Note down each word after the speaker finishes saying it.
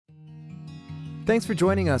Thanks for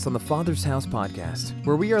joining us on the Father's House podcast,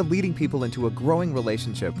 where we are leading people into a growing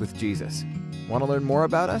relationship with Jesus. Want to learn more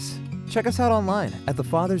about us? Check us out online at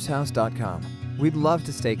thefathershouse.com. We'd love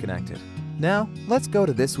to stay connected. Now, let's go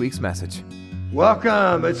to this week's message.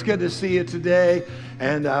 Welcome. It's good to see you today,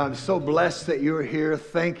 and I'm so blessed that you're here.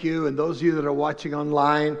 Thank you. And those of you that are watching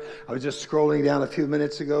online, I was just scrolling down a few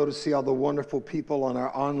minutes ago to see all the wonderful people on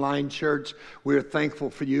our online church. We're thankful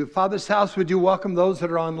for you. Father's House, would you welcome those that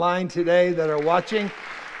are online today that are watching?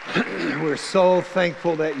 We're so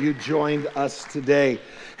thankful that you joined us today.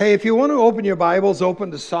 Hey, if you want to open your Bibles, open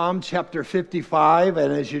to Psalm chapter 55.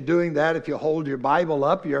 And as you're doing that, if you hold your Bible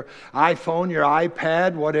up, your iPhone, your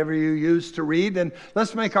iPad, whatever you use to read, and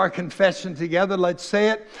let's make our confession together. Let's say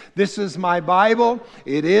it. This is my Bible.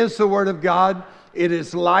 It is the Word of God. It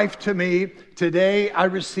is life to me. Today I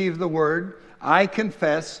receive the Word. I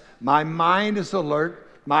confess. My mind is alert.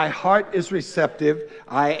 My heart is receptive.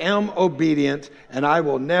 I am obedient, and I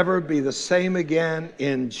will never be the same again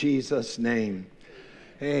in Jesus' name.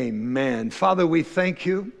 Amen. Father, we thank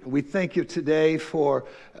you. We thank you today for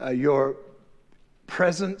your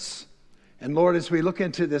presence. And Lord, as we look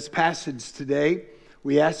into this passage today,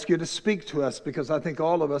 we ask you to speak to us, because I think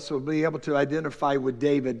all of us will be able to identify with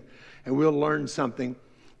David, and we'll learn something.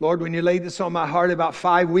 Lord, when you laid this on my heart about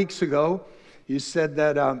 5 weeks ago, you said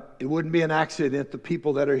that it wouldn't be an accident, the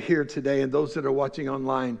people that are here today and those that are watching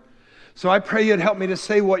online. So I pray you'd help me to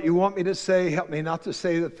say what you want me to say. Help me not to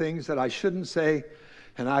say the things that I shouldn't say.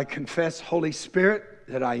 And I confess, Holy Spirit,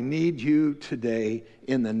 that I need you today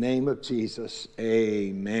in the name of Jesus.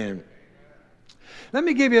 Amen. Let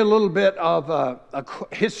me give you a little bit of a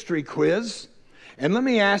history quiz. And let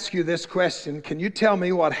me ask you this question. Can you tell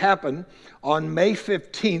me what happened on May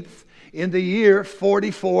 15th in the year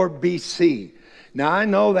 44 BC? Now, I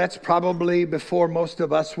know that's probably before most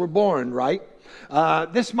of us were born, right?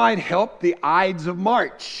 This might help the Ides of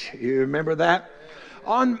March. You remember that?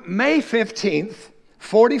 On May 15th,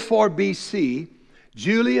 44 BC,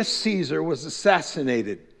 Julius Caesar was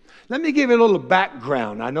assassinated. Let me give you a little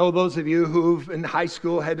background. I know those of you who've in high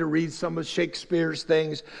school had to read some of Shakespeare's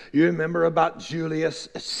things. You remember about Julius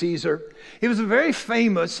Caesar. He was very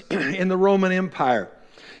famous in the Roman Empire.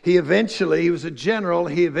 He was a general.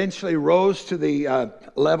 He eventually rose to the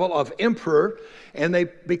level of emperor. And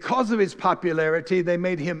because of his popularity, they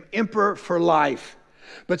made him emperor for life.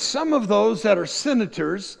 But some of those that are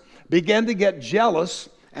senators began to get jealous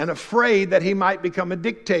and afraid that he might become a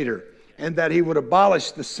dictator and that he would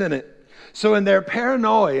abolish the Senate. So in their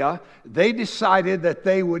paranoia, they decided that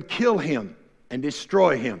they would kill him and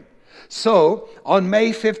destroy him. So on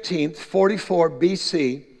May 15th, 44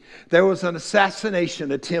 BC, there was an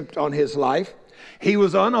assassination attempt on his life. He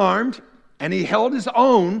was unarmed, and he held his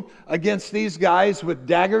own against these guys with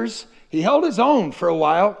daggers. He held his own for a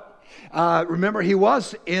while. Remember, he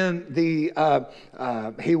was he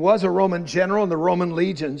was a Roman general in the Roman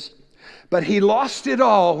legions, but he lost it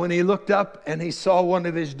all when he looked up and he saw one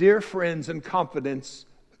of his dear friends and confidants,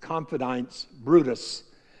 Brutus.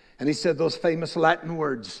 And he said those famous Latin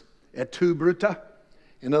words, et tu, Bruta?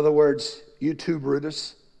 In other words, you too,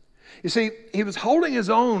 Brutus. You see, he was holding his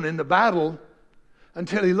own in the battle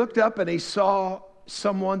until he looked up and he saw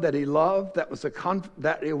someone that he loved, that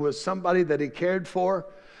it was somebody that he cared for,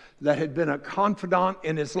 that had been a confidant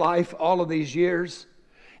in his life all of these years.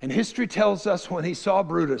 And history tells us when he saw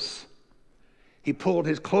Brutus, he pulled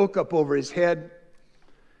his cloak up over his head,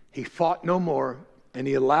 he fought no more, and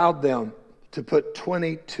he allowed them to put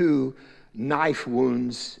 22 knife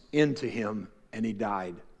wounds into him, and he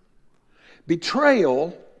died.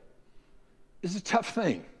 Betrayal is a tough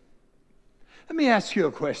thing. Let me ask you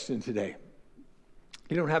a question today.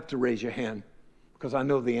 You don't have to raise your hand because I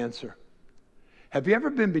know the answer. Have you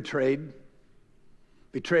ever been betrayed?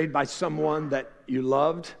 Betrayed by someone that you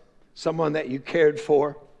loved, someone that you cared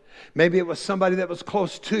for? Maybe it was somebody that was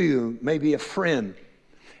close to you, maybe a friend,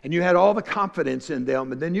 and you had all the confidence in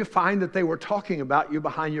them, and then you find that they were talking about you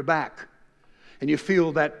behind your back, and you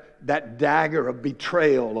feel that dagger of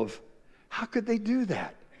betrayal of, how could they do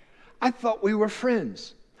that? I thought we were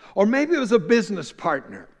friends. Or maybe it was a business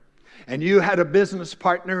partner, and you had a business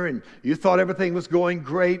partner and you thought everything was going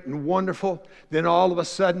great and wonderful. Then all of a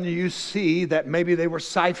sudden you see that maybe they were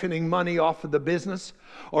siphoning money off of the business,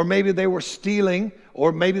 or maybe they were stealing,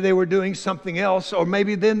 or maybe they were doing something else, or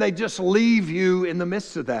maybe then they just leave you in the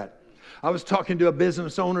midst of that. I was talking to a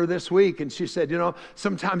business owner this week, and she said,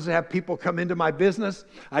 sometimes I have people come into my business.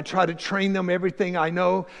 I try to train them everything I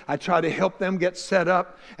know. I try to help them get set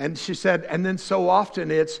up. And she said, and then so often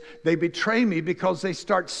they betray me because they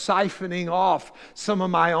start siphoning off some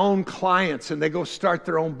of my own clients, and they go start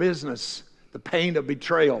their own business. The pain of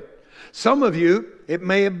betrayal. Some of you, it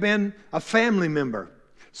may have been a family member,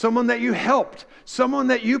 someone that you helped, someone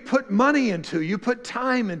that you put money into, you put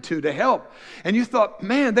time into to help. And you thought,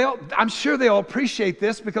 man, I'm sure they'll appreciate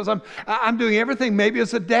this because I'm doing everything, maybe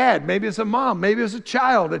as a dad, maybe as a mom, maybe as a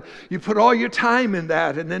child. And you put all your time in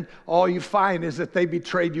that, and then all you find is that they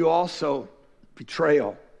betrayed you also.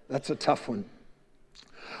 Betrayal, that's a tough one.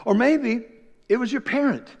 Or maybe it was your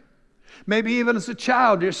parent. Maybe even as a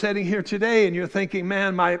child, you're sitting here today and you're thinking,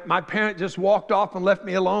 man, my parent just walked off and left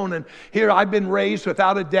me alone. And here I've been raised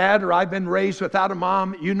without a dad, or I've been raised without a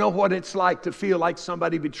mom. You know what it's like to feel like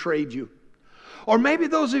somebody betrayed you. Or maybe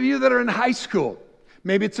those of you that are in high school,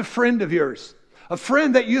 maybe it's a friend of yours, a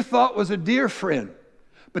friend that you thought was a dear friend.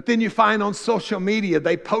 But then you find on social media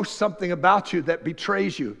they post something about you that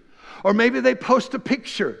betrays you. Or maybe they post a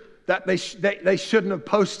picture that they shouldn't have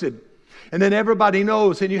posted. And then everybody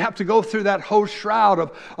knows, and you have to go through that whole shroud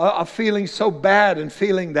of feeling so bad and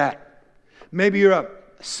feeling that. Maybe you're a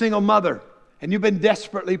single mother, and you've been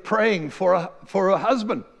desperately praying for a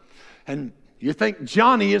husband. And you think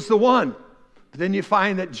Johnny is the one. But then you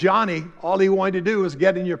find that Johnny, all he wanted to do was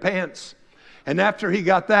get in your pants. And after he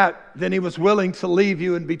got that, then he was willing to leave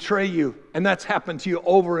you and betray you. And that's happened to you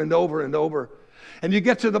over and over and over. And you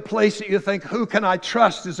get to the place that you think, who can I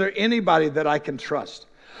trust? Is there anybody that I can trust?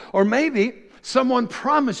 Or maybe someone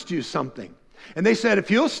promised you something. And they said,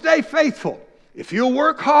 if you'll stay faithful, if you'll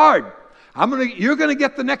work hard, you're going to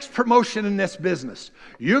get the next promotion in this business.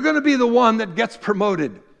 You're going to be the one that gets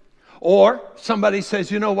promoted. Or somebody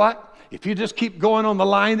says, you know what? If you just keep going on the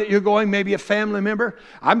line that you're going, maybe a family member,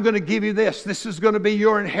 I'm going to give you this. This is going to be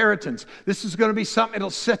your inheritance. This is going to be something that'll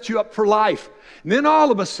set you up for life. And then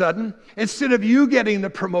all of a sudden, instead of you getting the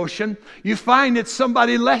promotion, you find it's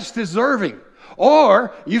somebody less deserving.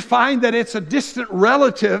 Or you find that it's a distant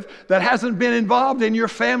relative that hasn't been involved in your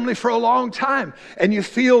family for a long time. And you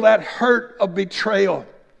feel that hurt of betrayal.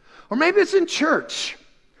 Or maybe it's in church.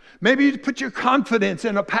 Maybe you put your confidence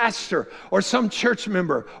in a pastor or some church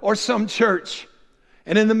member or some church.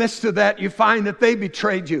 And in the midst of that, you find that they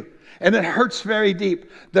betrayed you. And it hurts very deep.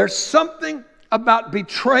 There's something about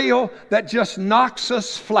betrayal that just knocks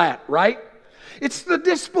us flat, right? It's the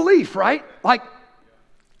disbelief, right? Like,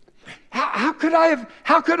 how could I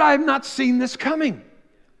have not seen this coming?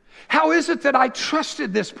 How is it that I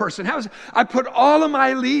trusted this person? How is it I put all of my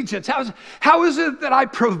allegiance? How is it that I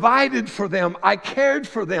provided for them? I cared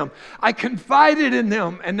for them. I confided in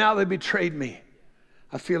them, and now they betrayed me.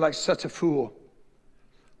 I feel like such a fool.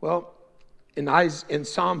 Well, in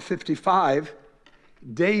Psalm 55,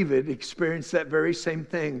 David experienced that very same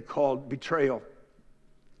thing called betrayal.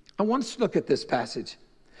 I want us to look at this passage.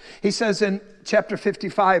 He says in chapter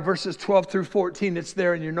 55, verses 12 through 14, it's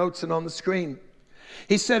there in your notes and on the screen.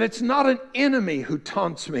 He said, it's not an enemy who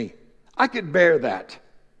taunts me. I could bear that.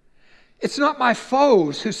 It's not my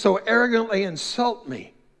foes who so arrogantly insult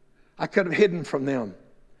me. I could have hidden from them.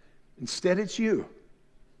 Instead, it's you,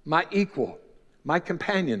 my equal, my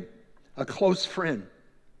companion, a close friend.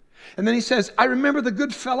 And then he says, I remember the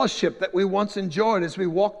good fellowship that we once enjoyed as we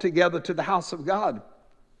walked together to the house of God.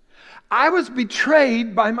 I was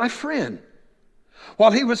betrayed by my friend.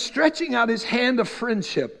 While he was stretching out his hand of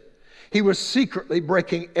friendship, he was secretly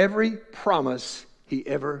breaking every promise he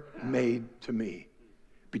ever made to me.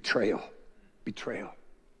 Betrayal. Betrayal.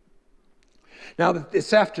 Now,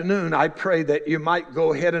 this afternoon, I pray that you might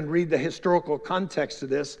go ahead and read the historical context of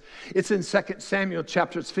this. It's in 2 Samuel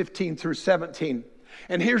chapters 15 through 17.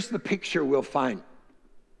 And here's the picture we'll find.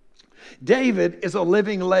 David is a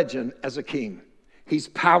living legend as a king. He's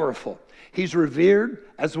powerful. He's revered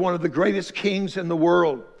as one of the greatest kings in the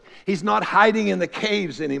world. He's not hiding in the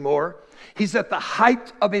caves anymore. He's at the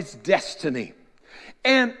height of his destiny.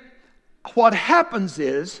 And what happens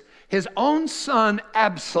is his own son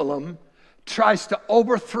Absalom tries to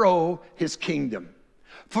overthrow his kingdom.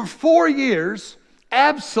 For 4 years,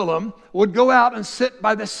 Absalom would go out and sit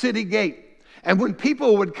by the city gate. And when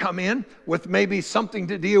people would come in with maybe something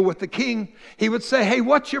to deal with the king, he would say, hey,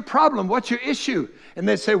 what's your problem? What's your issue? And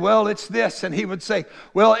they'd say, well, it's this. And he would say,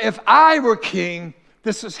 well, if I were king,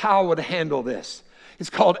 this is how I would handle this. It's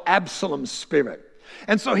called Absalom's spirit.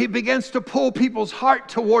 And so he begins to pull people's heart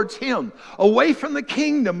towards him, away from the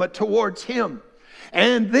kingdom, but towards him.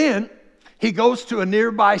 And then he goes to a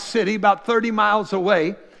nearby city about 30 miles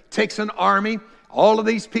away, takes an army, all of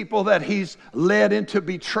these people that he's led into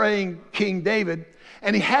betraying King David,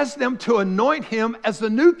 and he has them to anoint him as the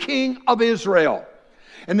new king of Israel.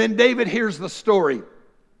 And then David hears the story.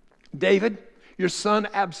 David, your son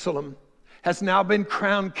Absalom, has now been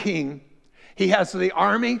crowned king. He has the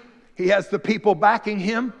army, he has the people backing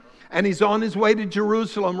him, and he's on his way to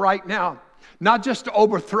Jerusalem right now not just to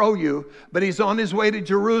overthrow you, but he's on his way to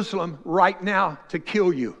Jerusalem right now to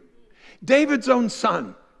kill you. David's own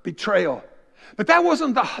son, betrayal. But that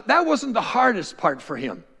wasn't the hardest part for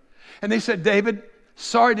him. And they said, David,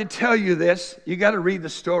 sorry to tell you this. You got to read the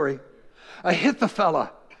story. Ahithophel,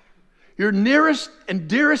 your nearest and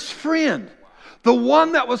dearest friend, the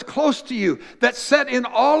one that was close to you, that sat in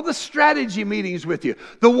all the strategy meetings with you,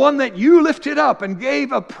 the one that you lifted up and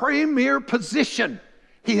gave a premier position,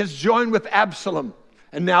 he has joined with Absalom.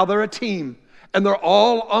 And now they're a team. And they're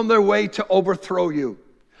all on their way to overthrow you.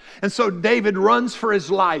 And so David runs for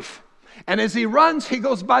his life. And as he runs, he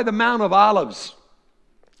goes by the Mount of Olives.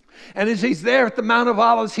 And as he's there at the Mount of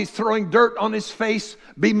Olives, he's throwing dirt on his face,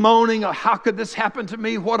 bemoaning, how could this happen to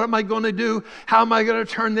me? What am I going to do? How am I going to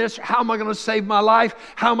turn this? How am I going to save my life?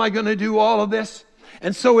 How am I going to do all of this?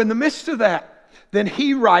 And so in the midst of that, then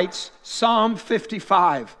he writes Psalm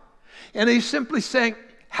 55. And he's simply saying,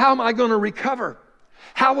 how am I going to recover?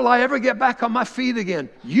 How will I ever get back on my feet again?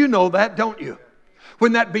 You know that, don't you?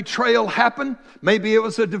 When that betrayal happened, maybe it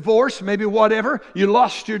was a divorce, maybe whatever, you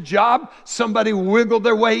lost your job, somebody wiggled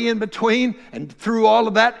their way in between and through all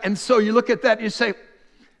of that. And so you look at that and you say,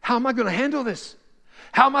 how am I going to handle this?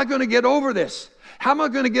 How am I going to get over this? How am I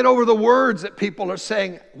going to get over the words that people are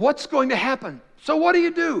saying? What's going to happen? So what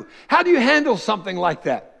do? How do you handle something like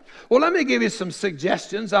that? Well, let me give you some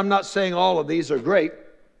suggestions. I'm not saying all of these are great.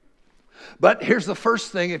 But here's the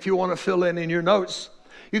first thing if you want to fill in your notes.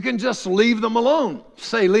 You can just leave them alone.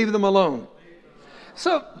 Say, leave them alone.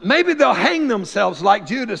 So maybe they'll hang themselves like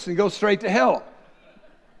Judas and go straight to hell.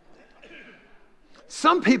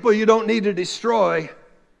 Some people you don't need to destroy.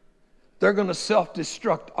 They're going to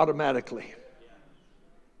self-destruct automatically.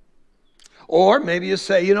 Or maybe you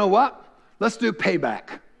say, you know what? Let's do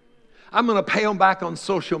payback. I'm going to pay them back on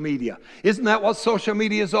social media. Isn't that what social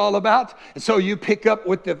media is all about? And so you pick up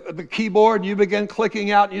with the keyboard and you begin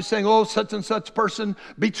clicking out and you're saying, oh, such and such person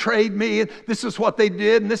betrayed me and this is what they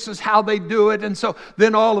did and this is how they do it. And so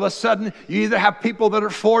then all of a sudden you either have people that are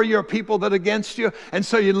for you or people that are against you. And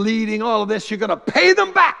so you're leading all of this. You're going to pay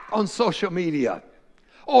them back on social media.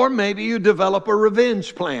 Or maybe you develop a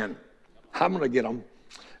revenge plan. I'm going to get them.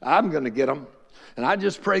 I'm going to get them. And I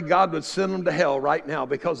just pray God would send them to hell right now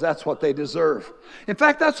because that's what they deserve. In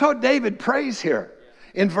fact, that's what David prays here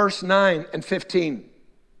in verse 9 and 15.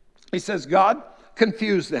 He says, God,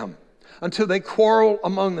 confuse them until they quarrel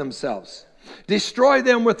among themselves. Destroy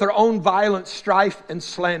them with their own violent strife and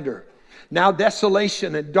slander. Now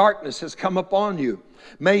desolation and darkness has come upon you.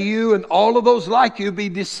 May you and all of those like you be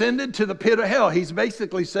descended to the pit of hell. He's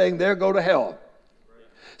basically saying, there, go to hell.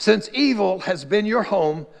 Since evil has been your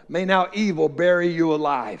home, may now evil bury you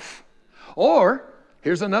alive. Or,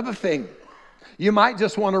 here's another thing. You might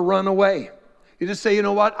just want to run away. You just say, you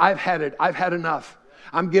know what? I've had it. I've had enough.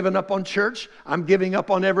 I'm giving up on church. I'm giving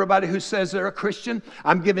up on everybody who says they're a Christian.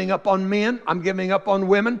 I'm giving up on men. I'm giving up on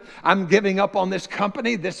women. I'm giving up on this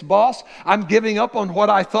company, this boss. I'm giving up on what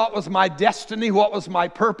I thought was my destiny, what was my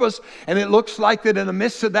purpose. And it looks like that in the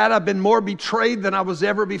midst of that, I've been more betrayed than I was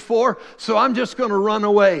ever before. So I'm just going to run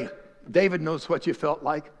away. David knows what you felt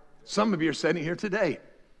like. Some of you are sitting here today.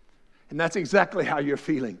 And that's exactly how you're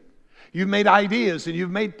feeling. You've made ideas and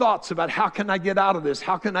you've made thoughts about how can I get out of this?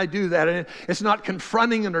 How can I do that? And it's not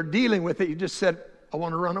confronting it or dealing with it. You just said, I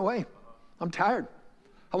want to run away. I'm tired.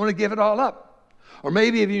 I want to give it all up. Or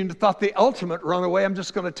maybe if you thought the ultimate run away, I'm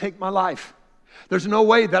just going to take my life. There's no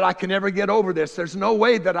way that I can ever get over this. There's no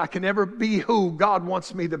way that I can ever be who God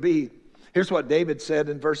wants me to be. Here's what David said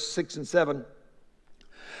in verse 6 and 7.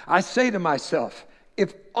 I say to myself,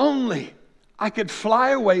 if only I could fly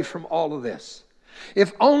away from all of this.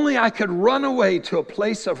 If only I could run away to a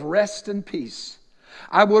place of rest and peace.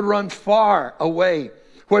 I would run far away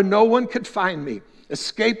where no one could find me,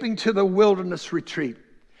 escaping to the wilderness retreat.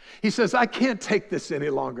 He says, I can't take this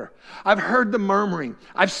any longer. I've heard the murmuring.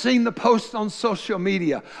 I've seen the posts on social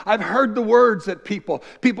media. I've heard the words that people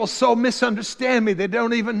so misunderstand me, they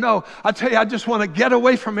don't even know. I tell you, I just want to get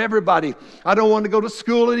away from everybody. I don't want to go to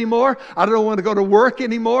school anymore. I don't want to go to work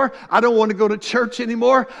anymore. I don't want to go to church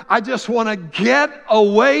anymore. I just want to get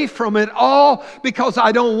away from it all because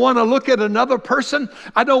I don't want to look at another person.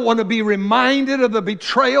 I don't want to be reminded of the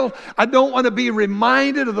betrayal. I don't want to be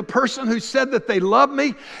reminded of the person who said that they love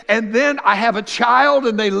me. And then I have a child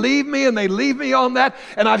and they leave me on that.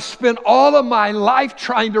 And I've spent all of my life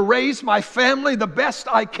trying to raise my family the best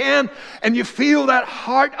I can. And you feel that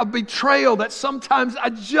heart of betrayal that sometimes I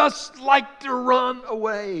just like to run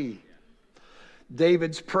away.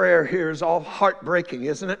 David's prayer here is all heartbreaking,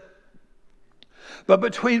 isn't it? But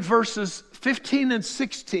between verses 15 and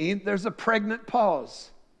 16, there's a pregnant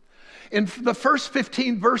pause. In the first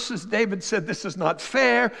 15 verses, David said, this is not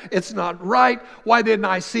fair. It's not right. Why didn't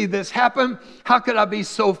I see this happen? How could I be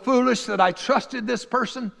so foolish that I trusted this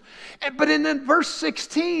person? But in verse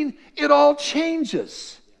 16, it all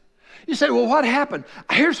changes. You say, well, what happened?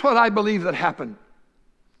 Here's what I believe that happened.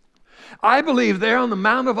 I believe there on the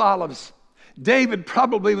Mount of Olives, David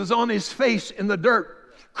probably was on his face in the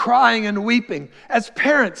dirt, crying and weeping. As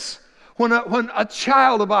parents, when a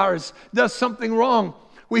child of ours does something wrong,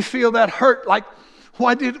 we feel that hurt, like,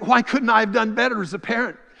 why couldn't I have done better as a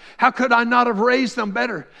parent? How could I not have raised them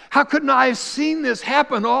better? How couldn't I have seen this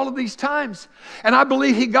happen all of these times? And I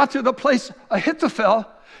believe he got to the place, Ahithophel,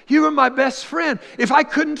 you were my best friend. If I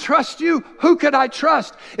couldn't trust you, who could I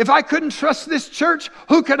trust? If I couldn't trust this church,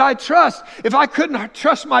 who could I trust? If I couldn't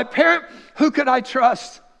trust my parent, who could I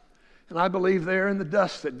trust? And I believe there in the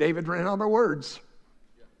dust that David ran out of words.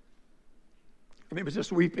 And he was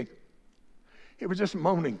just weeping. He was just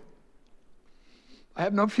moaning. I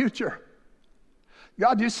have no future.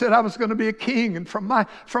 God, you said I was going to be a king, and from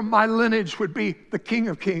my lineage would be the King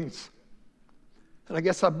of Kings. And I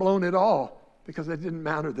guess I've blown it all because it didn't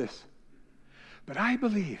matter this. But I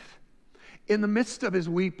believe in the midst of his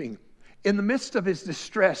weeping, in the midst of his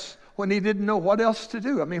distress, when he didn't know what else to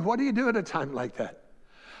do. I mean, what do you do at a time like that?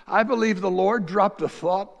 I believe the Lord dropped a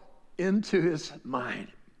thought into his mind.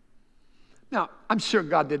 Now, I'm sure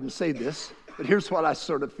God didn't say this, but here's what I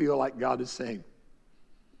sort of feel like God is saying.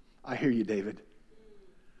 I hear you, David.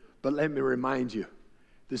 But let me remind you,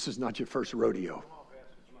 this is not your first rodeo.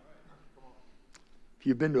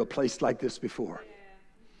 You've been to a place like this before.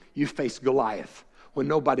 You faced Goliath when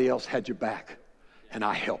nobody else had your back. And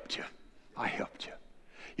I helped you. I helped you.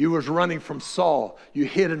 You was running from Saul. You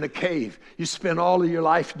hid in a cave. You spent all of your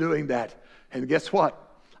life doing that. And guess what?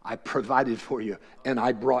 I provided for you and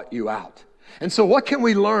I brought you out. And so what can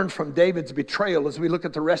we learn from David's betrayal as we look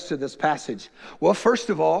at the rest of this passage? Well, first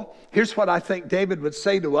of all, here's what I think David would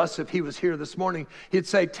say to us if he was here this morning. He'd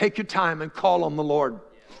say, take your time and call on the Lord.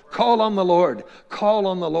 Call on the Lord. Call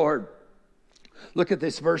on the Lord. Look at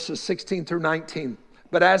this, verses 16 through 19.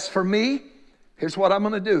 But as for me, here's what I'm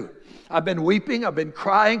going to do. I've been weeping. I've been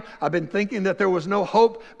crying. I've been thinking that there was no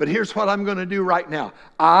hope. But here's what I'm going to do right now.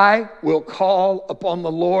 I will call upon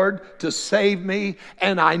the Lord to save me.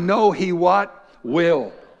 And I know he what?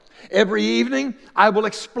 Will. Every evening, I will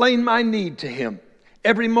explain my need to him.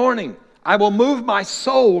 Every morning, I will move my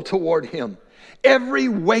soul toward him. Every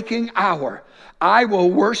waking hour, I will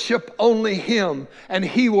worship only him, and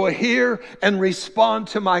he will hear and respond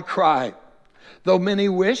to my cry. Though many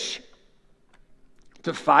wish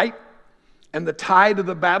to fight, and the tide of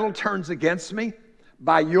the battle turns against me,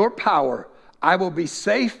 by your power, I will be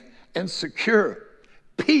safe and secure.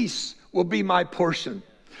 Peace will be my portion.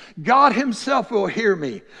 God himself will hear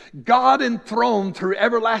me. God enthroned through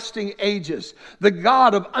everlasting ages, the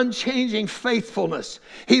God of unchanging faithfulness.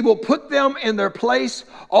 He will put them in their place.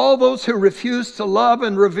 All those who refuse to love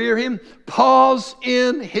and revere him, pause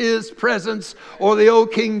in his presence, or the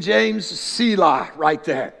old King James, Selah, right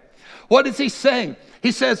there. What is he saying?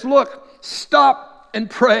 He says, look, stop and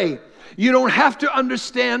pray. You don't have to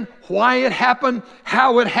understand why it happened,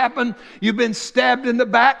 how it happened. You've been stabbed in the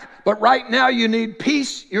back, but right now you need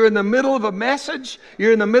peace. You're in the middle of a message.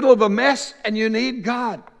 You're in the middle of a mess, and you need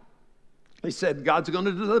God. He said, God's going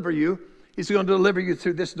to deliver you. He's going to deliver you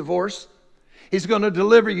through this divorce. He's going to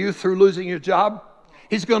deliver you through losing your job.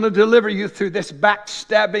 He's going to deliver you through this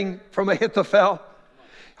backstabbing from Ahithophel.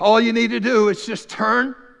 All you need to do is just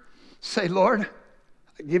turn, say, Lord,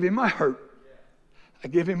 I give you my hurt. I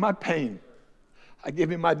give him my pain. I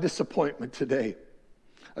give him my disappointment today.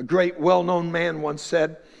 A great well-known man once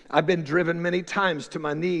said, I've been driven many times to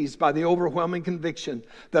my knees by the overwhelming conviction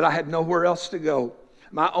that I had nowhere else to go.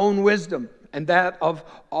 My own wisdom and that of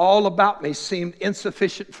all about me seemed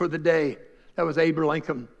insufficient for the day. That was Abraham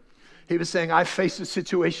Lincoln. He was saying, I faced a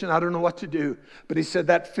situation, I don't know what to do. But he said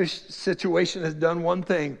that situation has done one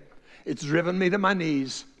thing. It's driven me to my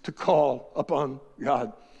knees to call upon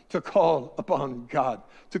God. To call upon God.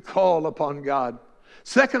 To call upon God.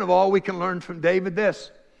 Second of all, we can learn from David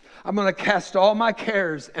this. I'm going to cast all my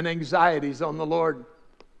cares and anxieties on the Lord.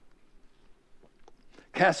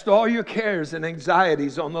 Cast all your cares and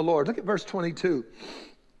anxieties on the Lord. Look at verse 22.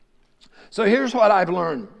 So here's what I've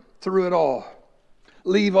learned through it all.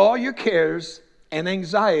 Leave all your cares and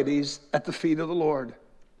anxieties at the feet of the Lord.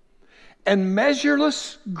 And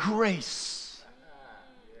measureless grace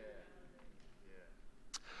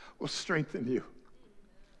will strengthen you.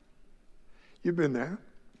 You've been there.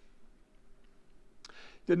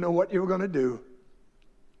 Didn't know what you were going to do.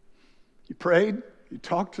 You prayed. You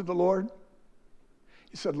talked to the Lord.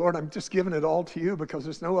 He said, Lord, I'm just giving it all to you because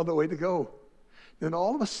there's no other way to go. Then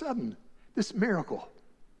all of a sudden, this miracle,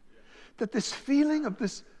 that this feeling of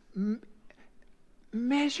this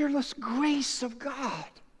measureless grace of God,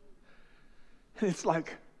 and it's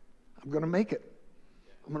like, I'm going to make it.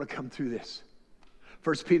 I'm going to come through this.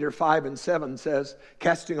 1 Peter 5:7 says,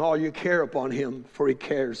 casting all your care upon him, for he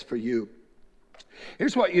cares for you.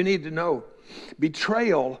 Here's what you need to know.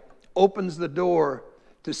 Betrayal opens the door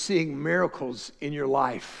to seeing miracles in your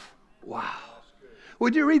life. Wow.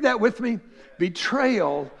 Would you read that with me?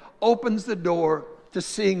 Betrayal opens the door to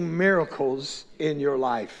seeing miracles in your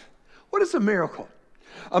life. What is a miracle?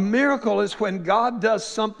 A miracle is when God does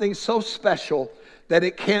something so special that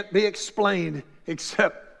it can't be explained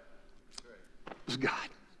except it was God.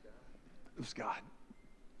 It was God.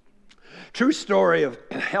 True story of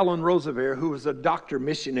Helen Roosevelt, who was a doctor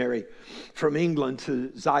missionary from England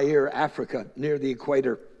to Zaire, Africa, near the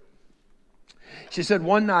equator. She said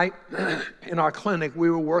one night in our clinic, we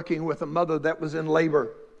were working with a mother that was in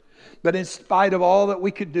labor. But in spite of all that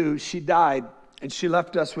we could do, she died. And she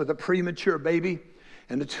left us with a premature baby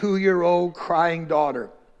and a 2-year-old crying daughter.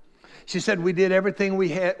 She said we did everything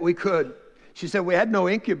we could. She said we had no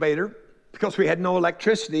incubator because we had no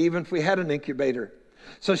electricity, even if we had an incubator.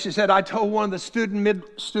 So she said, I told one of the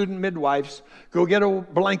student midwives, go get a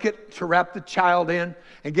blanket to wrap the child in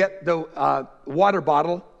and get the water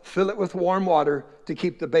bottle, fill it with warm water to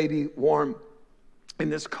keep the baby warm in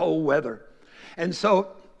this cold weather. And so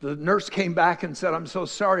the nurse came back and said, I'm so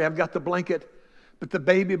sorry, I've got the blanket, but the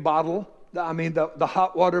baby bottle, the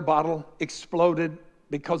hot water bottle exploded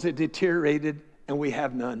because it deteriorated and we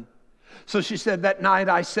have none. So she said that night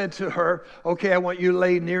I said to her, okay, I want you to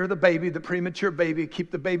lay near the baby, the premature baby,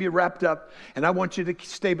 keep the baby wrapped up, and I want you to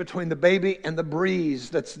stay between the baby and the breeze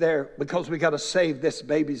that's there because we got to save this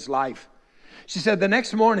baby's life. She said the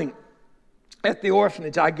next morning at the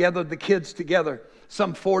orphanage, I gathered the kids together,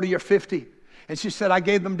 some 40 or 50, and she said I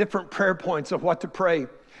gave them different prayer points of what to pray.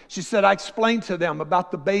 She said, I explained to them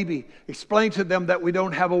about the baby, explained to them that we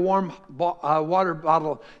don't have a warm water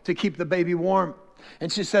bottle to keep the baby warm.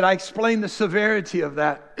 And she said, I explained the severity of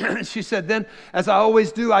that. She said, then, as I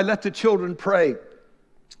always do, I let the children pray.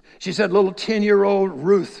 She said, little 10-year-old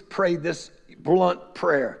Ruth prayed this blunt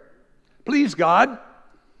prayer. Please, God,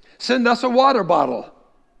 send us a water bottle.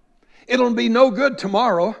 It'll be no good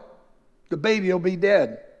tomorrow. The baby will be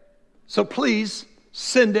dead. So please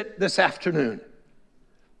send it this afternoon.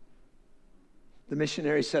 The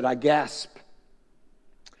missionary said, I gasped.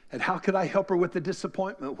 And how could I help her with the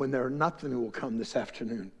disappointment when there are nothing who will come this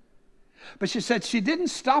afternoon? But she said she didn't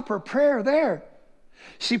stop her prayer there.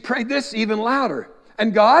 She prayed this even louder.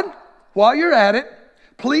 And God, while you're at it,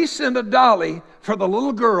 please send a dolly for the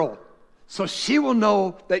little girl so she will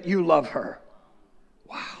know that you love her.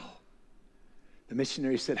 Wow. The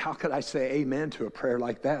missionary said, how could I say amen to a prayer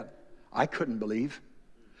like that? I couldn't believe.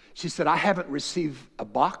 She said, I haven't received a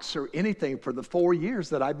box or anything for the 4 years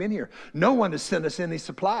that I've been here. No one has sent us any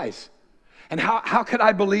supplies. And how could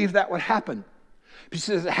I believe that would happen? She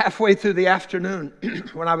says, halfway through the afternoon,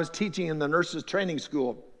 when I was teaching in the nurses' training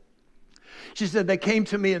school, she said, they came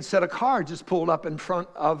to me and said a car just pulled up in front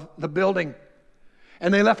of the building.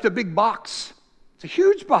 And they left a big box. It's a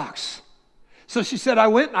huge box. So she said, I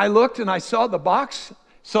went and I looked and I saw the box,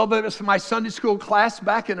 saw that it was for my Sunday school class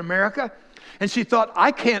back in America. And she thought,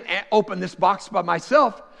 I can't open this box by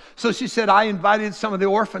myself. So she said, I invited some of the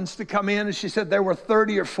orphans to come in. And she said there were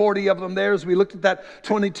 30 or 40 of them there as we looked at that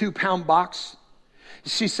 22-pound box.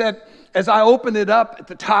 She said, as I opened it up, at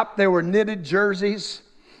the top there were knitted jerseys.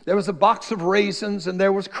 There was a box of raisins and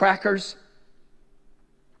there was crackers.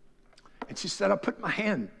 And she said, I put my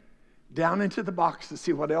hand down into the box to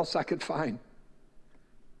see what else I could find.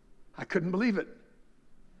 I couldn't believe it.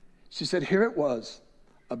 She said, here it was.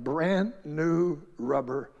 A brand new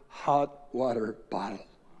rubber hot water bottle.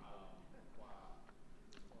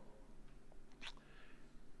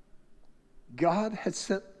 God had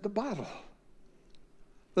sent the bottle.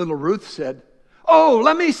 Little Ruth said, oh,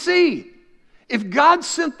 let me see. If God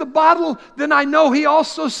sent the bottle, then I know he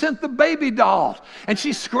also sent the baby doll. And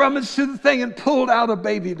she scrummaged through the thing and pulled out a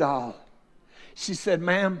baby doll. She said,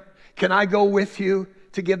 ma'am, can I go with you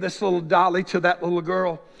to give this little dolly to that little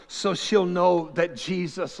girl so she'll know that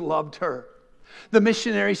Jesus loved her? The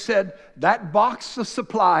missionary said, that box of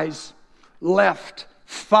supplies left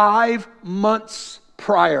 5 months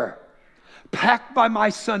prior, packed by my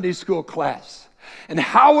Sunday school class. And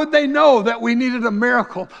how would they know that we needed a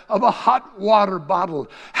miracle of a hot water bottle?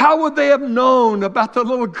 How would they have known about the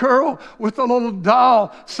little girl with the little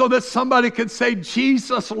doll so that somebody could say,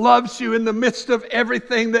 Jesus loves you in the midst of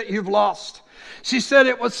everything that you've lost? She said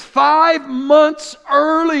it was 5 months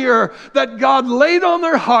earlier that God laid on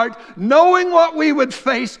their heart, knowing what we would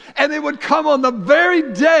face, and it would come on the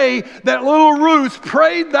very day that little Ruth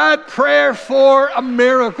prayed that prayer for a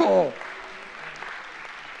miracle.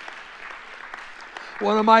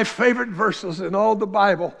 One of my favorite verses in all the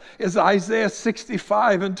Bible is Isaiah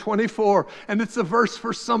 65 and 24. And it's a verse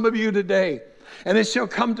for some of you today. And it shall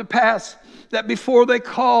come to pass that before they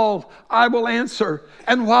call, I will answer.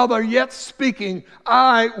 And while they're yet speaking,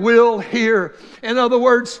 I will hear. In other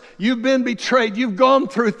words, you've been betrayed. You've gone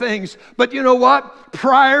through things. But you know what?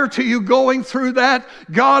 Prior to you going through that,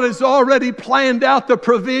 God has already planned out the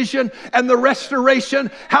provision and the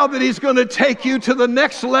restoration, how that He's going to take you to the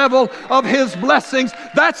next level of His blessings.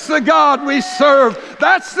 That's the God we serve.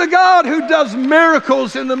 That's the God who does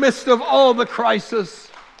miracles in the midst of all the crisis.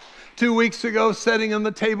 2 weeks ago, sitting on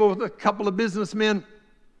the table with a couple of businessmen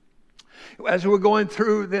as we were going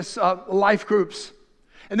through this life groups,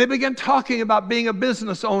 and they began talking about being a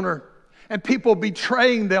business owner and people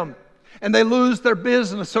betraying them, and they lose their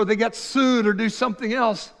business or they get sued or do something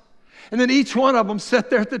else. And then each one of them sat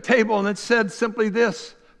there at the table and it said simply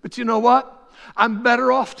this, but you know what? I'm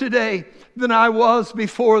better off today than I was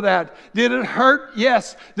before that. Did it hurt?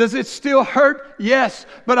 Yes. Does it still hurt? Yes.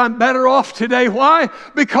 But I'm better off today. Why?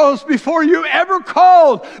 Because before you ever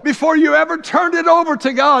called, before you ever turned it over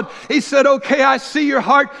to God, He said, okay, I see your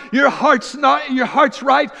heart. Your heart's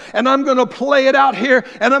right, and I'm going to play it out here,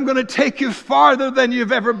 and I'm going to take you farther than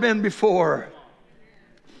you've ever been before.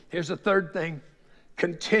 Here's a third thing.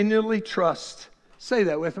 Continually trust. Say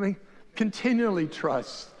that with me. Continually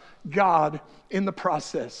trust God in the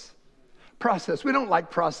process. Process. We don't like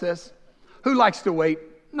process. Who likes to wait?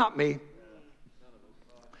 Not me.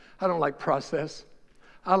 I don't like process.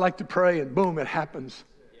 I like to pray and boom, it happens.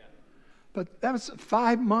 But that was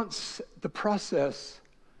 5 months, the process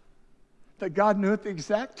that God knew at the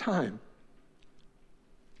exact time.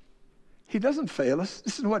 He doesn't fail us.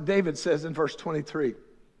 This is what David says in verse 23.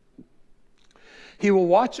 He will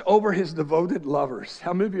watch over His devoted lovers.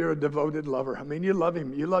 How many of you are a devoted lover? I mean, you love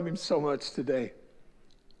Him. You love Him so much today.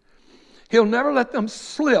 He'll never let them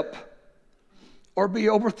slip or be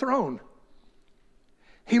overthrown.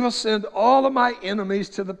 He will send all of my enemies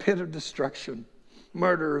to the pit of destruction.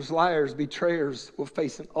 Murderers, liars, betrayers will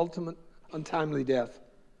face an ultimate untimely death.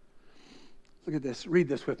 Look at this. Read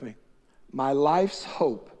this with me. My life's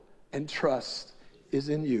hope and trust is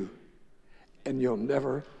in you, and you'll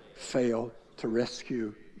never fail to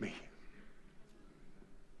rescue me.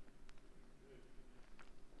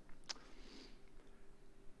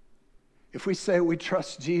 If we say we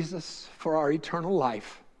trust Jesus for our eternal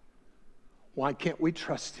life, why can't we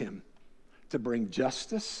trust Him to bring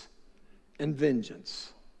justice and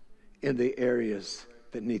vengeance in the areas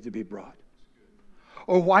that need to be brought?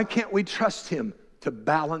 Or why can't we trust Him to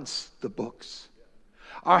balance the books?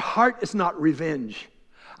 Our heart is not revenge.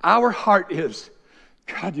 Our heart is,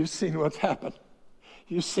 God, you've seen what's happened.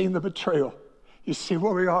 You've seen the betrayal. You see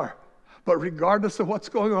where we are. But regardless of what's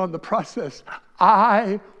going on in the process,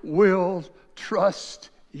 I will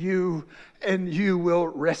trust you and you will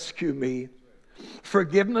rescue me.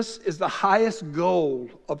 Forgiveness is the highest goal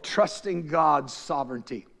of trusting God's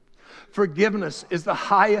sovereignty. Forgiveness is the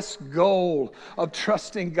highest goal of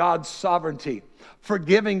trusting God's sovereignty.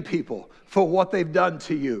 Forgiving people for what they've done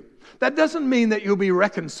to you. That doesn't mean that you'll be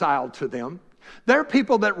reconciled to them. There are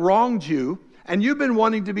people that wronged you and you've been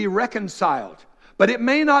wanting to be reconciled. But it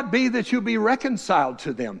may not be that you'll be reconciled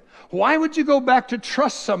to them. Why would you go back to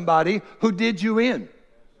trust somebody who did you in?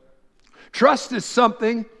 Trust is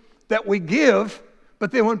something that we give,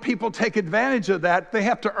 but then when people take advantage of that, they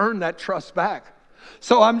have to earn that trust back.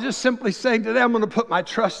 So I'm just simply saying today, I'm going to put my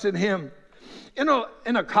trust in Him. In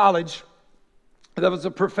a college, there was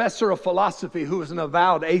a professor of philosophy who was an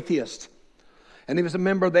avowed atheist. And he was a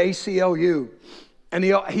member of the ACLU. And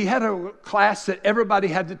he had a class that everybody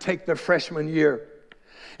had to take their freshman year.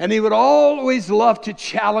 And he would always love to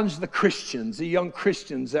challenge the Christians, the young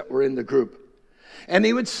Christians that were in the group. And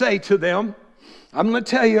he would say to them, I'm going to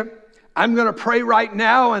tell you, I'm going to pray right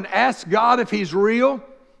now and ask God if He's real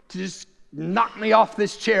to just knock me off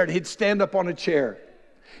this chair. And he'd stand up on a chair.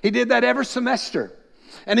 He did that every semester.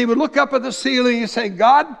 And he would look up at the ceiling and say,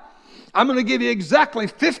 God, I'm going to give you exactly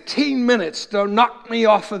 15 minutes to knock me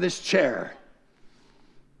off of this chair.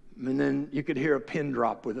 And then you could hear a pin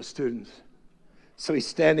drop with the students. So he's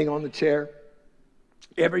standing on the chair.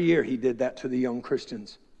 Every year he did that to the young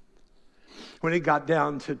Christians. When it got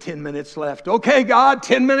down to 10 minutes left, okay, God,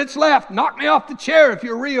 10 minutes left. Knock me off the chair if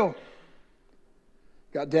you're real.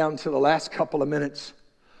 Got down to the last couple of minutes.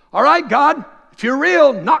 All right, God, if you're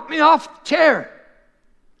real, knock me off the chair.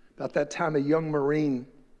 About that time, a young Marine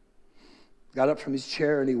got up from his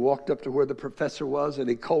chair and he walked up to where the professor was and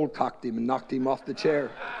he cold cocked him and knocked him off the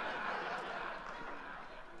chair.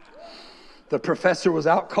 The professor was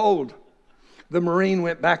out cold. The Marine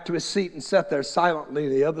went back to his seat and sat there silently.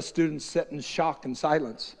 The other students sat in shock and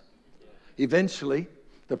silence. Eventually,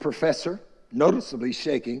 the professor, noticeably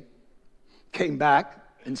shaking, came back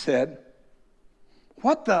and said,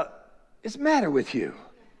 "What the is the matter with you?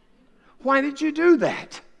 Why did you do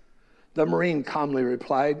that?" The Marine calmly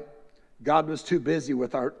replied, "God was too busy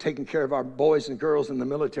with taking care of our boys and girls in the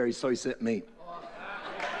military, so he sent me."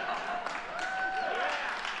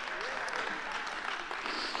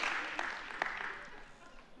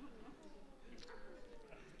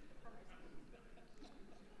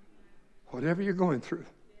 Whatever you're going through,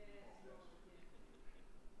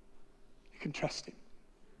 you can trust him.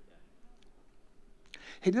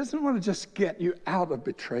 He doesn't want to just get you out of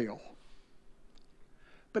betrayal,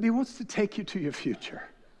 but he wants to take you to your future.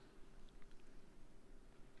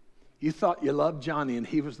 You thought you loved Johnny and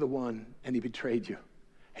he was the one and he betrayed you.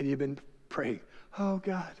 And you've been praying, "Oh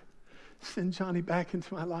God, send Johnny back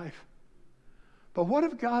into my life." But what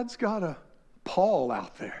if God's got a Paul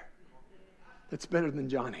out there that's better than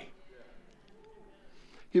Johnny?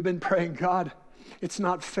 You've been praying, "God, it's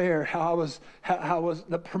not fair how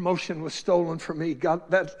the promotion was stolen from me. God,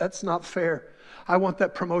 that's not fair. I want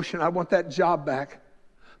that promotion. I want that job back."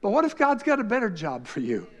 But what if God's got a better job for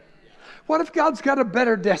you? What if God's got a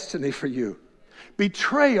better destiny for you?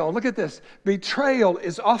 Betrayal, look at this. Betrayal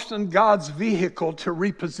is often God's vehicle to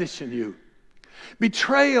reposition you.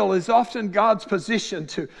 Betrayal is often God's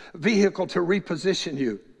vehicle to reposition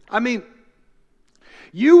you. I mean,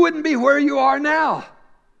 you wouldn't be where you are now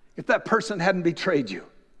if that person hadn't betrayed you.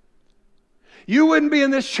 You wouldn't be in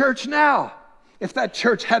this church now if that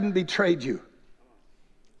church hadn't betrayed you.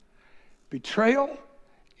 Betrayal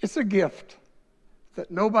is a gift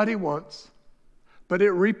that nobody wants, but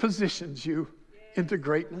it repositions you into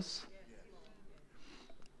greatness.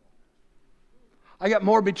 I got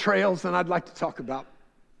more betrayals than I'd like to talk about.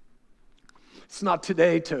 It's not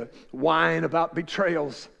today to whine about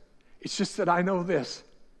betrayals. It's just that I know this.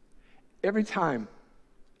 Every time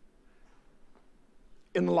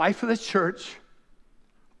in the life of this church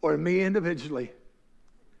or me individually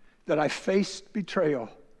that I faced betrayal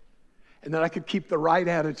and that I could keep the right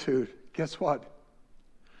attitude, guess what?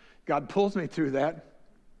 God pulls me through that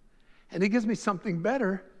and he gives me something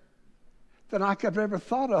better than I could have ever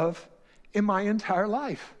thought of in my entire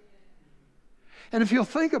life. And if you'll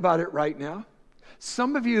think about it right now,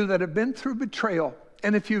 some of you that have been through betrayal,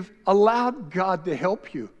 and if you've allowed God to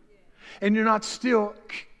help you and you're not still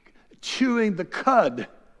chewing the cud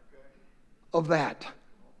of that.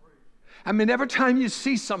 I mean, every time you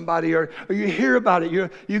see somebody or you hear about it,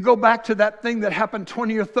 you go back to that thing that happened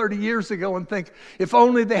 20 or 30 years ago and think, if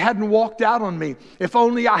only they hadn't walked out on me, if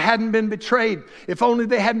only I hadn't been betrayed, if only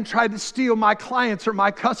they hadn't tried to steal my clients or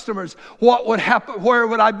my customers, what would happen? Where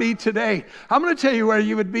would I be today? I'm going to tell you where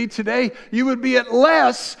you would be today. You would be at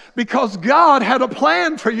less because God had a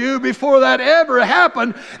plan for you before that ever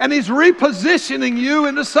happened, and he's repositioning you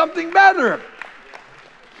into something better.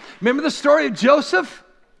 Remember the story of Joseph?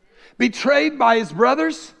 Betrayed by his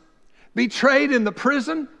brothers, betrayed in the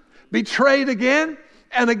prison, betrayed again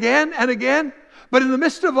and again and again. But in the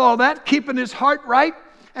midst of all that, keeping his heart right.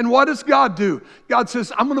 And what does God do? God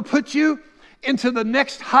says, "I'm going to put you into the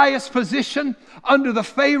next highest position under the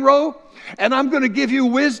Pharaoh, and I'm going to give you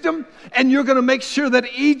wisdom, and you're going to make sure that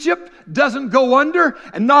Egypt doesn't go under.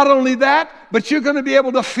 And not only that, but you're going to be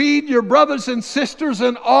able to feed your brothers and sisters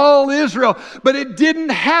in all Israel." But it didn't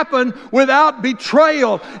happen without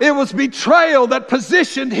betrayal. It was betrayal that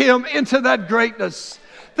positioned him into that greatness.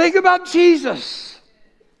 Think about Jesus.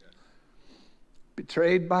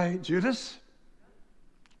 Betrayed by Judas.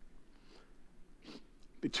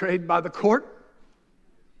 Betrayed by the court.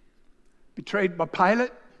 Betrayed by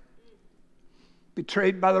Pilate.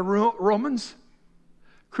 Betrayed by the Romans.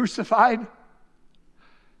 Crucified.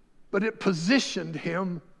 But it positioned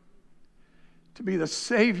him to be the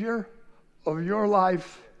Savior of your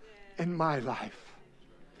life and my life.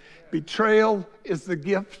 Betrayal is the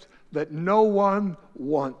gift that no one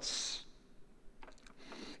wants.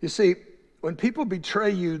 You see, when people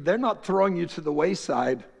betray you, they're not throwing you to the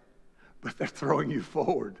wayside, but they're throwing you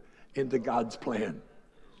forward into God's plan.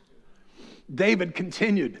 David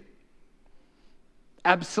continued.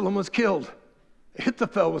 Absalom was killed.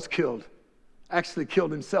 Ahithophel was killed. Actually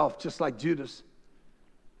killed himself, just like Judas.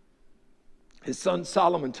 His son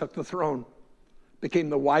Solomon took the throne, became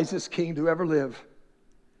the wisest king to ever live,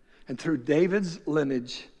 and through David's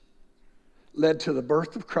lineage led to the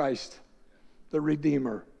birth of Christ, the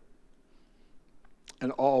Redeemer,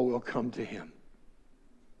 and all will come to him.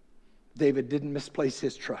 David didn't misplace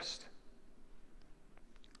his trust.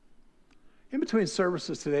 In between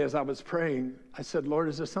services today, as I was praying, I said, Lord,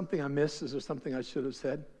 is there something I missed? Is there something I should have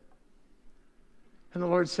said? And the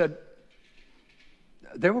Lord said,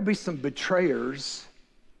 there will be some betrayers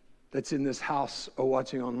that's in this house or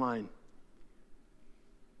watching online.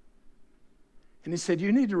 And he said,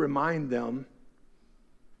 you need to remind them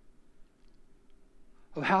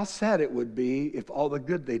of how sad it would be if all the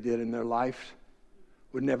good they did in their life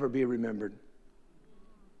would never be remembered.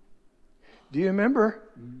 Do you remember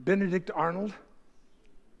Benedict Arnold?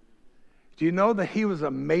 Do you know that he was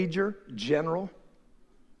a major general?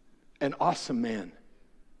 An awesome man.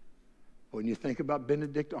 When you think about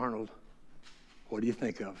Benedict Arnold, what do you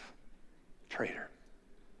think of? Traitor.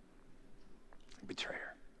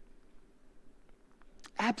 Betrayer.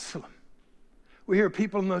 Absalom. We hear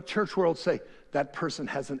people in the church world say, that person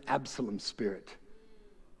has an Absalom spirit.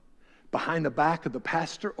 Behind the back of the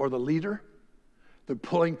pastor or the leader, they're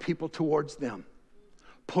pulling people towards them.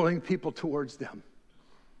 Pulling people towards them.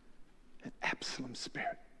 An Absalom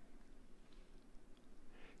spirit.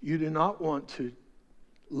 You do not want to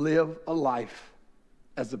live a life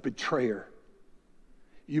as a betrayer.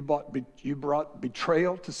 You brought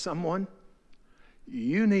betrayal to someone.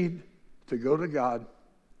 You need to go to God,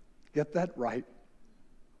 get that right,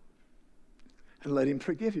 and let him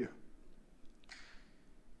forgive you.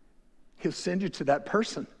 He'll send you to that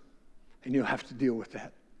person, and you'll have to deal with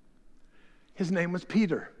that. His name was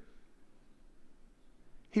Peter.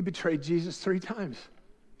 He betrayed Jesus 3 times.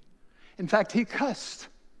 In fact, he cussed.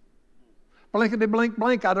 Blankety blank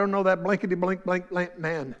blank, I don't know that blankety blank blank blank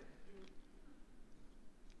man.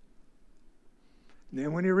 And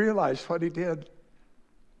then when he realized what he did,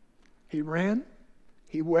 he ran,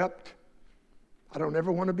 he wept. I don't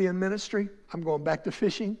ever want to be in ministry. I'm going back to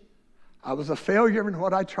fishing. I was a failure in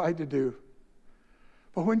what I tried to do.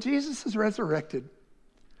 But when Jesus is resurrected,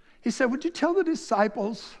 he said, would you tell the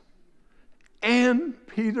disciples and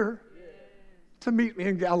Peter to meet me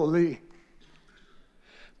in Galilee?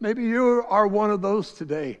 Maybe you are one of those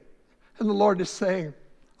today. And the Lord is saying,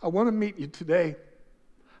 I want to meet you today.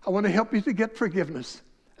 I want to help you to get forgiveness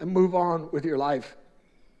and move on with your life.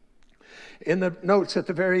 In the notes at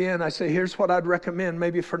the very end, I say, here's what I'd recommend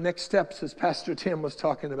maybe for next steps, as Pastor Tim was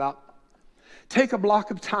talking about. Take a block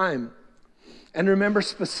of time and remember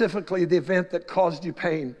specifically the event that caused you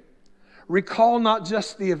pain. Recall not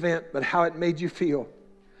just the event, but how it made you feel.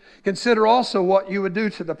 Consider also what you would do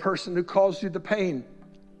to the person who caused you the pain.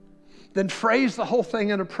 Then phrase the whole thing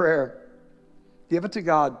in a prayer. Give it to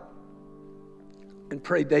God and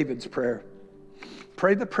pray David's prayer.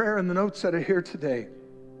 Pray the prayer in the notes that are here today.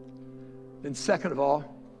 Then second of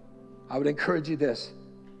all, I would encourage you this.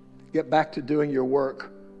 Get back to doing your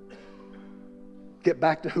work. Get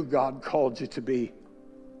back to who God called you to be.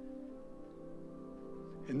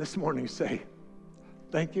 And this morning say,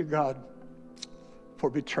 thank you, God, for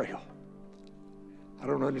betrayal. I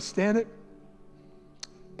don't understand it,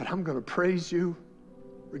 but I'm going to praise you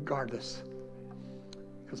regardless,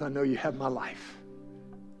 because I know you have my life.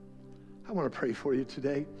 I want to pray for you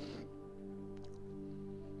today.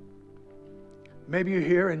 Maybe you're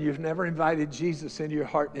here and you've never invited Jesus into your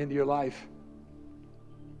heart and into your life.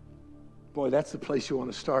 Boy, that's the place you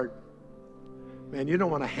want to start. Man, you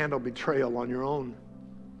don't want to handle betrayal on your own.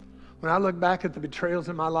 When I look back at the betrayals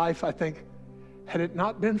in my life, I think, had it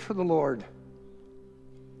not been for the Lord,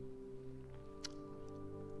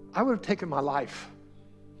 I would have taken my life.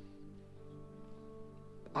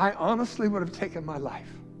 I honestly would have taken my life.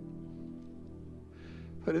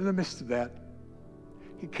 But in the midst of that,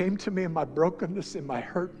 he came to me in my brokenness, in my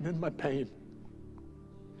hurt, and in my pain.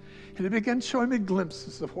 And he began showing me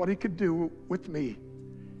glimpses of what he could do with me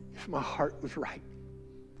if my heart was right.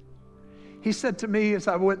 He said to me as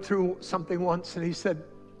I went through something once, and he said,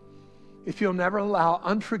 if you'll never allow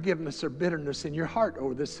unforgiveness or bitterness in your heart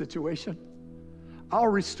over this situation, I'll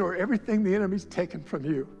restore everything the enemy's taken from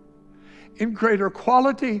you in greater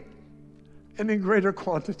quality and in greater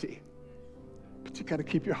quantity. But you got to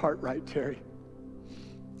keep your heart right, Terry.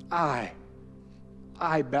 I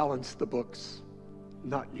balance the books,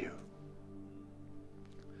 not you.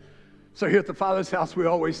 So here at the Father's house, we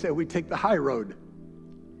always say we take the high road.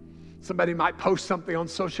 Somebody might post something on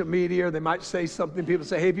social media, or they might say something. People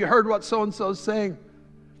say, hey, have you heard what so-and-so is saying?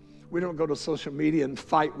 We don't go to social media and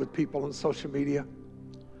fight with people on social media.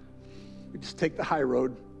 We just take the high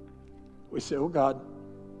road. We say, oh God,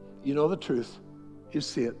 you know the truth. You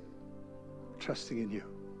see it. We're trusting in you.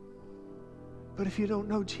 But if you don't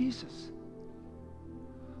know Jesus,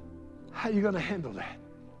 how are you going to handle that?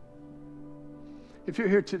 If you're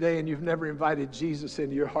here today and you've never invited Jesus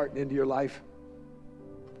into your heart and into your life,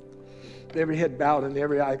 with every head bowed and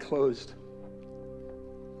every eye closed,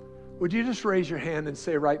 would you just raise your hand and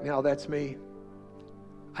say right now, that's me.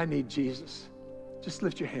 I need Jesus. Just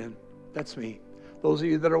lift your hand. That's me. Those of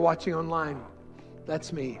you that are watching online,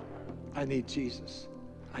 that's me. I need Jesus.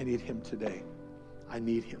 I need him today. I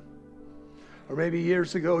need him. Or maybe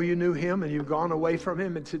years ago you knew him and you've gone away from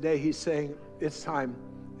him, and today he's saying, it's time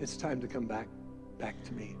to come back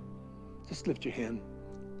to me. Just lift your hand.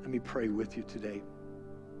 Let me pray with you today.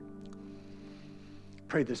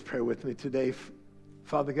 Pray this prayer with me today.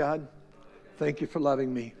 Father God, thank you for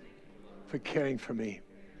loving me, for caring for me.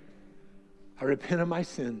 I repent of my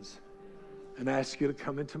sins and I ask you to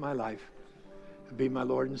come into my life and be my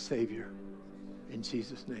Lord and Savior. In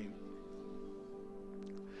Jesus' name.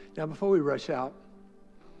 Now, before we rush out,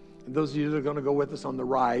 and those of you that are going to go with us on the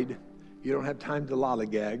ride, you don't have time to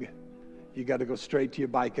lollygag. You got to go straight to your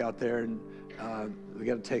bike out there, and we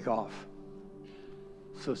got to take off.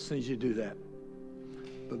 So as soon as you do that.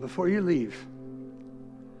 But before you leave,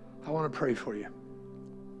 I want to pray for you.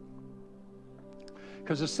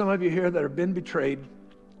 Because there's some of you here that have been betrayed,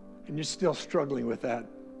 and you're still struggling with that.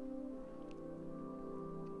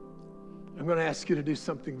 I'm going to ask you to do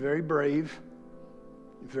something very brave,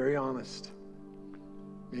 very honest.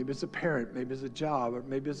 Maybe as a parent, maybe as a job, or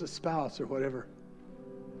maybe as a spouse or whatever.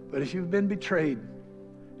 But if you've been betrayed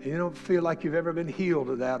and you don't feel like you've ever been healed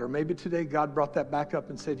of that, or maybe today God brought that back up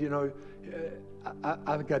and said, you know,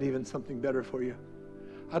 I've got even something better for you.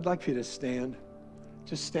 I'd like for you to stand.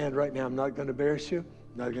 Just stand right now. I'm not going to embarrass you.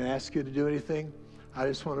 I'm not going to ask you to do anything. I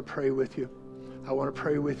just want to pray with you. I want to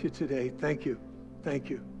pray with you today. Thank you. Thank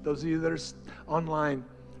you. Those of you that are online,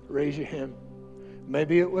 raise your hand.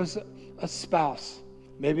 Maybe it was a spouse.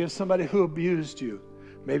 Maybe it's somebody who abused you.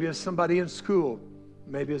 Maybe it's somebody in school.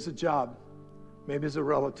 Maybe it's a job. Maybe it's a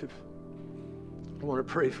relative. I want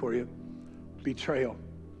to pray for you. Betrayal.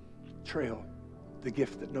 Betrayal. The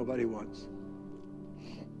gift that nobody wants.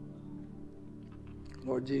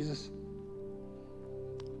 Lord Jesus,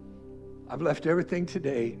 I've left everything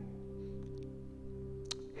today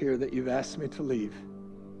here that you've asked me to leave.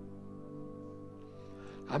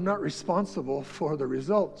 I'm not responsible for the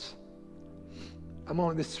results. I'm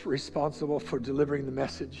only responsible for delivering the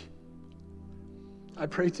message. I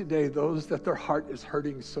pray today those that their heart is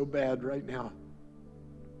hurting so bad right now.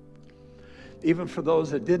 Even for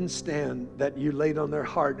those that didn't stand, that you laid on their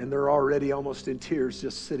heart and they're already almost in tears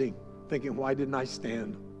just sitting, thinking, why didn't I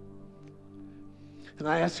stand? And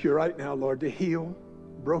I ask you right now, Lord, to heal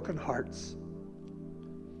broken hearts.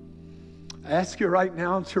 I ask you right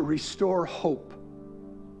now to restore hope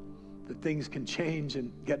that things can change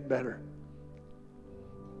and get better.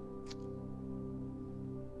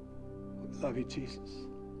 We love you, Jesus.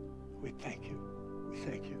 We thank you. We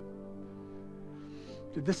thank you.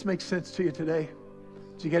 Did this make sense to you today?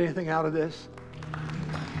 Did you get anything out of this?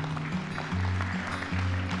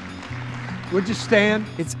 Would you stand?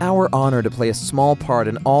 It's our honor to play a small part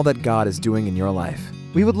in all that God is doing in your life.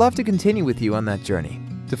 We would love to continue with you on that journey.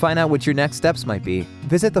 To find out what your next steps might be,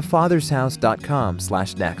 visit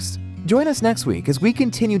thefathershouse.com/next. Join us next week as we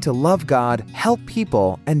continue to love God, help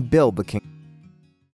people, and build the kingdom.